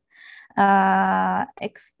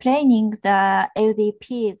explaining the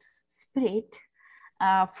LDP's split,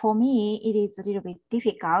 for me, it is a little bit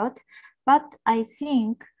difficult, but I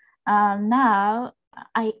think now,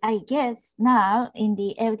 I guess now in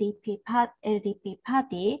the LDP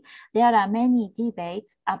party, there are many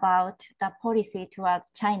debates about the policy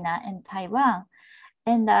towards China and Taiwan.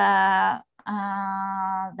 And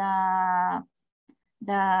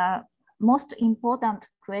the most important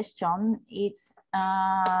question is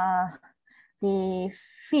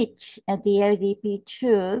which the LDP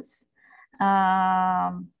choose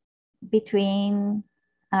between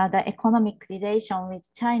the economic relation with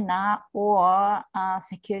China or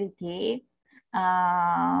security,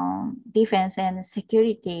 defense and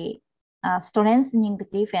security, strengthening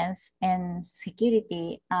defense and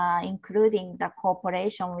security, including the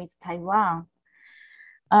cooperation with Taiwan.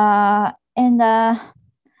 But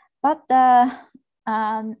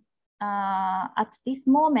at this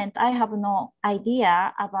moment, I have no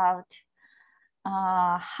idea about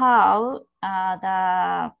how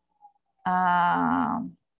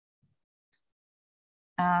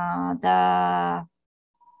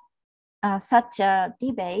such a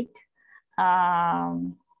debate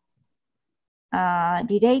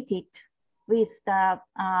related with the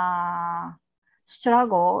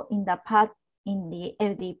struggle in the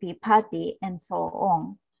LDP party and so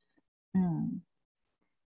on.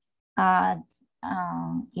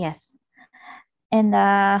 Yes, and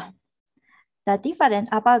the difference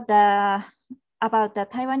about the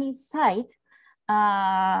Taiwanese side,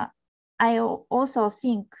 I also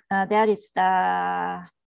think there is the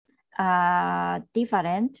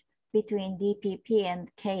difference between DPP and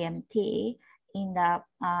KMT in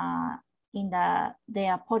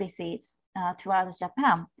their policies towards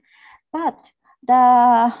Japan. But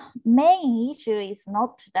the main issue is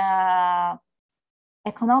not the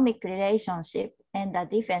economic relationship and the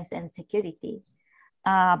defense and security,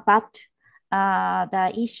 but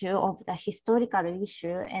the issue of the historical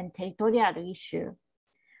issue and territorial issue.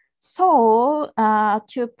 So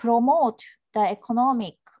to promote the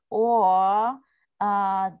economic or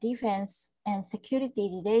defense and security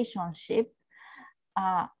relationship,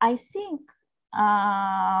 I think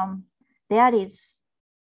there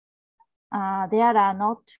are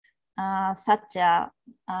not such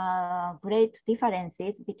great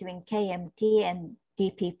differences between KMT and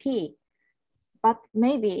DPP, but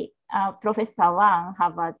maybe Professor Wang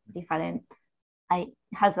has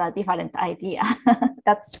a different idea.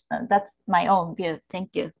 That's my own view.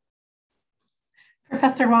 Thank you.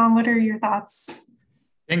 Professor Wang, what are your thoughts?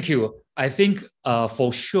 Thank you. I think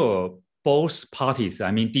for sure, both parties,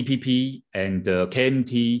 I mean DPP and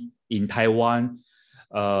KMT in Taiwan,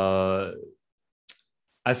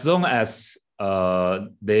 as long as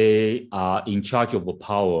they are in charge of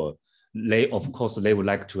power, of course, they would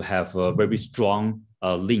like to have a very strong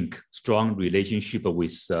strong relationship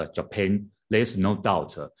with Japan. There's no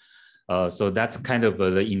doubt. So that's kind of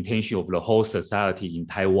the intention of the whole society in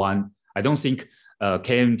Taiwan. I don't think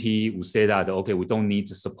KMT would say that, okay, we don't need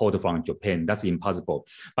support from Japan. That's impossible.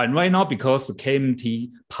 But right now, because the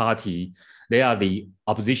KMT party, they are the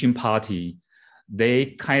opposition party, they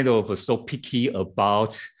kind of so picky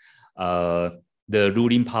about the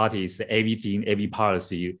ruling parties, every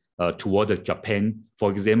policy toward Japan.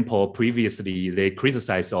 For example, previously they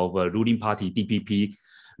criticized of ruling party DPP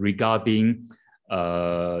regarding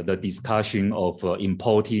the discussion of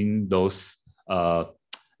importing those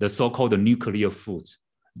the so-called nuclear food,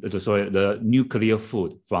 the nuclear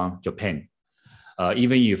food from Japan.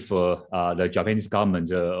 Even if the Japanese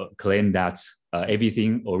government claimed that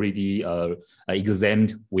everything already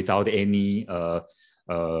exempt without any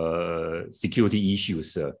security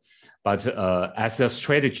issues. But as a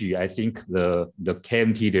strategy, I think the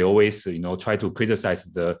KMT, they always try to criticize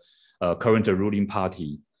the current ruling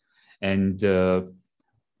party. And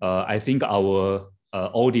I think our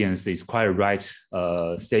audience is quite right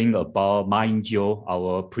saying about Ma Ying-jeou,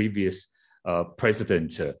 our previous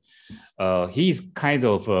president. He is kind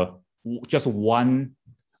of just one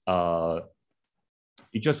of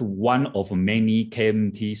many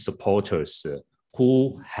KMT supporters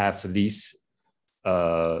who have this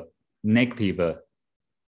negative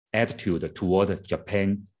attitude toward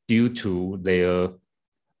Japan due to their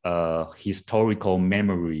historical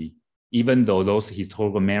memory, even though those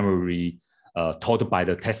historical memory taught by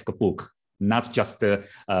the textbook, not just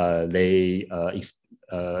they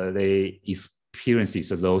experiences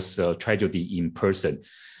those tragedy in person.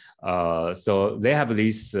 So they have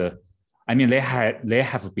this. I mean, they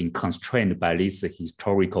have been constrained by this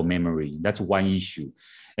historical memory. That's one issue,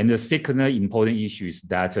 and the second important issue is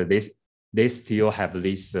that they still have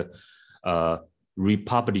this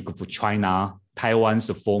Republic of China,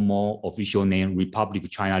 Taiwan's former official name, Republic of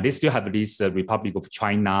China. They still have this Republic of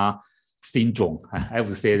China syndrome. I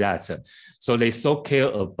would say that. So they so care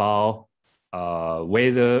about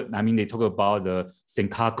whether, I mean, they talk about the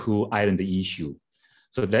Senkaku Island issue.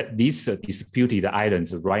 So that these disputed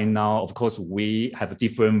islands right now, of course, we have a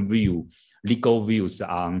different legal views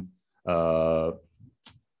on,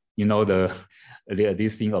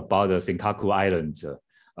 this thing about the Senkaku Islands.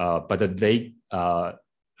 But they, I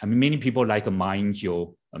mean, many people like Ma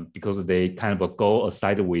Ying-jeou because they kind of go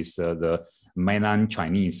aside with the mainland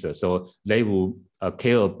Chinese. So they will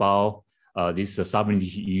care about this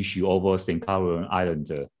sovereignty issue over Senkaku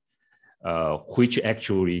Island, which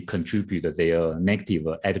actually contribute their negative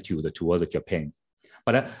attitude towards Japan.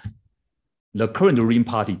 But the current ruling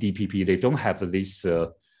party, DPP, they don't have this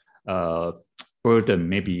burden,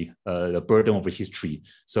 maybe the burden of history.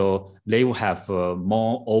 So they will have a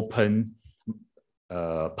more open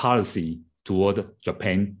policy toward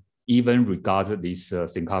Japan, even regard these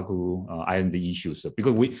Senkaku Island issues,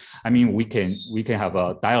 because we can have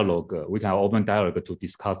a dialogue, we can have open dialogue to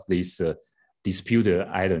discuss this disputed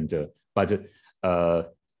island, but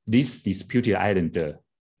this disputed island,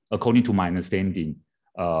 according to my understanding,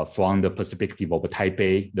 from the perspective of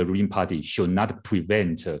Taipei, the ruling party should not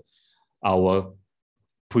prevent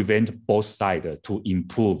both sides to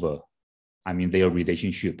improve, their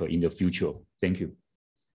relationship in the future. Thank you.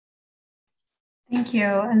 Thank you.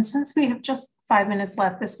 And since we have just 5 minutes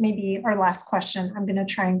left, this may be our last question. I'm going to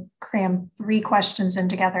try and cram 3 questions in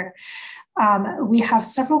together. We have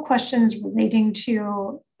several questions relating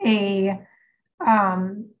to a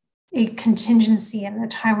contingency in the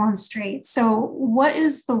Taiwan Strait. So what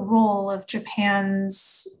is the role of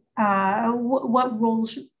Japan's, what role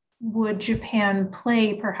would Japan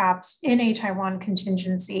play perhaps in a Taiwan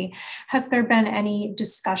contingency? Has there been any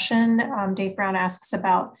discussion? Dave Brown asks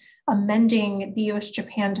about amending the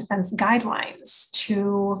US-Japan defense guidelines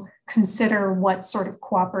to consider what sort of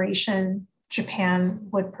cooperation Japan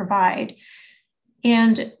would provide.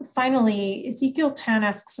 And finally, Ezekiel Tan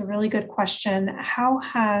asks a really good question. How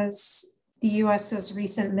has the US's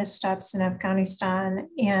recent missteps in Afghanistan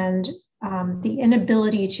and the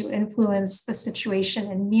inability to influence the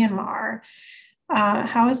situation in Myanmar,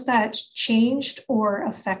 how has that changed or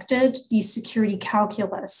affected the security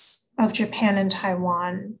calculus of Japan and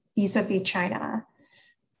Taiwan vis-a-vis China?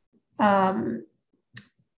 I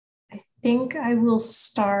think I'll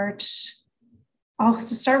have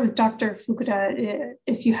to start with Dr. Fukuda.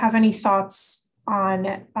 If you have any thoughts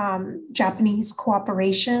on Japanese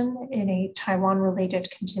cooperation in a Taiwan-related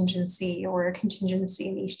contingency or a contingency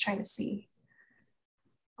in East China Sea.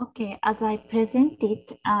 Okay, as I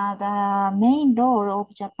presented, the main role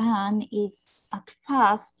of Japan is at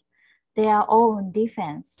first their own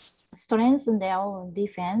defense, strengthen their own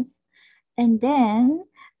defense, and then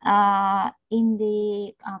in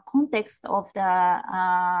the context of the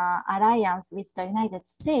alliance with the United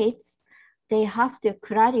States, they have to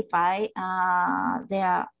clarify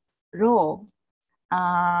their role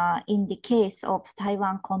in the case of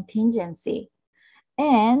Taiwan contingency.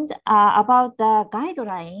 And about the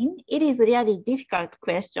guideline, it is really difficult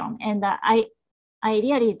question, and I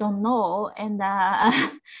really don't know, and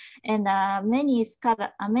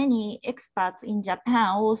many experts in Japan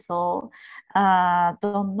also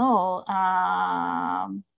don't know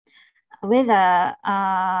whether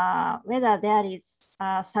there is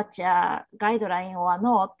such a guideline or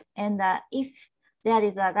not, and if there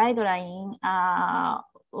is a guideline,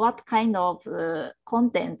 what kind of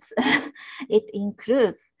contents it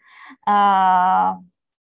includes.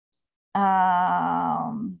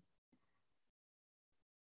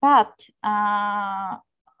 But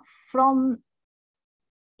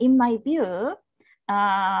in my view,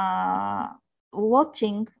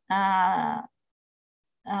 watching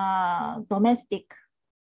domestic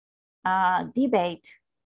debate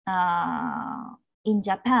in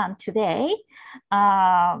Japan today,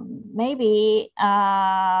 maybe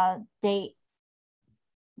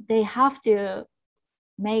they have to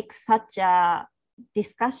make such a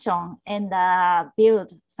discussion and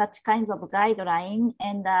build such kinds of guideline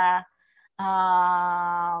and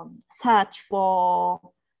search for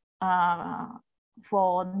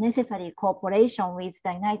necessary cooperation with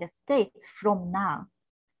the United States from now.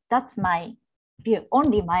 That's my view,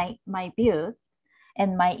 only my view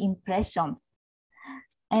and my impressions.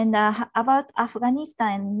 And about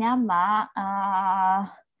Afghanistan and Myanmar,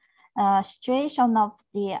 situation of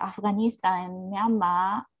the Afghanistan and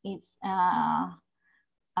Myanmar is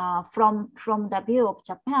from the view of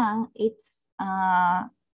Japan, it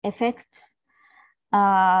affects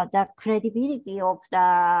the credibility of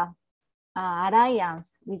the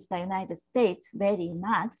alliance with the United States very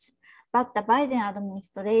much. But the Biden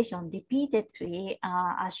administration repeatedly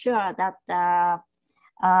assured that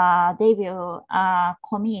they will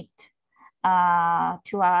commit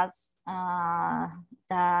towards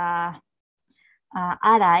the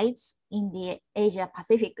allies in the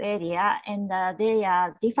Asia-Pacific area, and they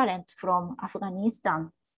are different from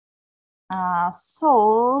Afghanistan.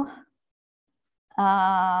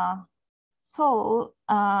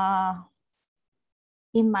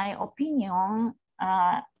 In my opinion,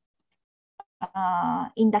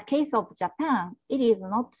 in the case of Japan, it is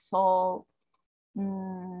not so,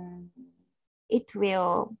 it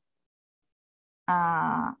will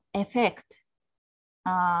affect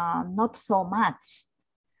not so much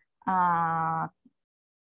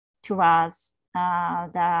towards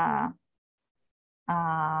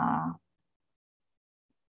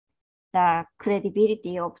the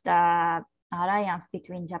credibility of the alliance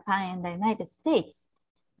between Japan and the United States.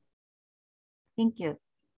 Thank you.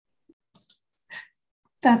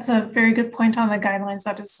 That's a very good point on the guidelines.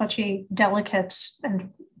 That is such a delicate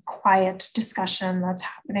and quiet discussion that's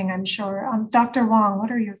happening, I'm sure. Dr. Wong,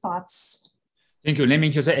 what are your thoughts? Thank you. Let me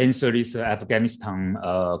just answer this Afghanistan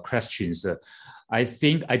questions. I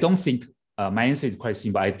don't think, my answer is quite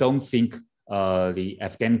simple. I don't think the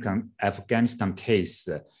Afghanistan case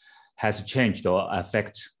has changed or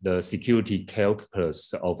affect the security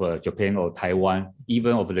calculus of Japan or Taiwan,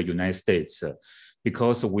 even of the United States,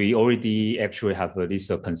 because we already actually have this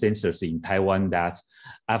consensus in Taiwan that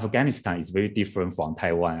Afghanistan is very different from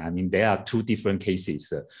Taiwan. I mean, there are two different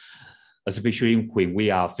cases. Especially when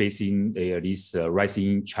we are facing this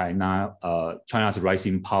rising China's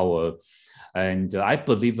rising power. And I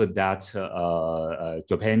believe that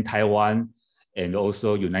Japan, Taiwan, and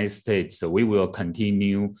also United States, we will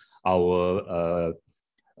continue our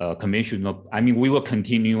we will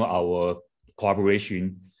continue our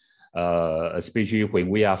cooperation, especially when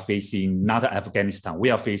we are facing not Afghanistan,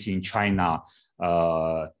 we are facing China.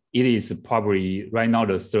 It is probably right now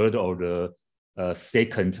the third or the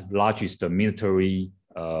second largest military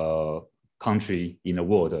country in the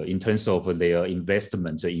world in terms of their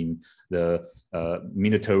investment in the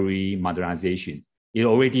military modernization. It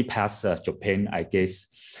already passed Japan, I guess.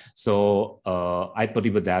 So I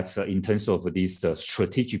believe that in terms of this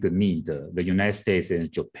strategic need, the United States and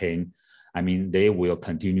Japan, I mean, they will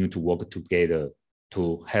continue to work together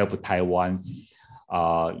to help Taiwan,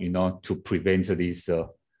 to prevent this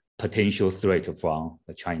potential threat from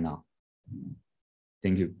China.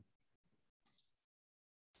 Thank you.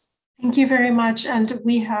 Thank you very much. And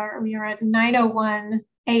we are at 9:01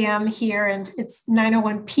 a.m. here, and it's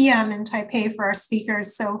 9:01 p.m. in Taipei for our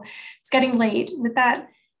speakers. So it's getting late. With that,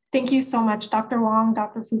 thank you so much, Dr. Wong,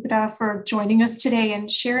 Dr. Fukuda, for joining us today and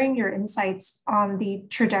sharing your insights on the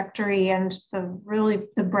trajectory and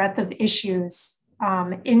the breadth of issues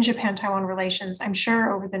in Japan-Taiwan relations. I'm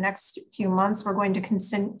sure over the next few months, we're going to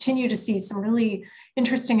continue to see some really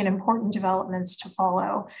interesting and important developments to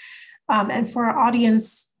follow. And for our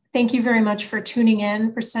audience, thank you very much for tuning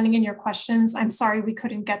in, for sending in your questions. I'm sorry we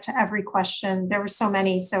couldn't get to every question. There were so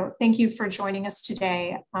many, so thank you for joining us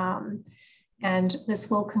today. And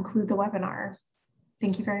this will conclude the webinar.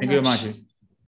 Thank you very much. Thank you very much.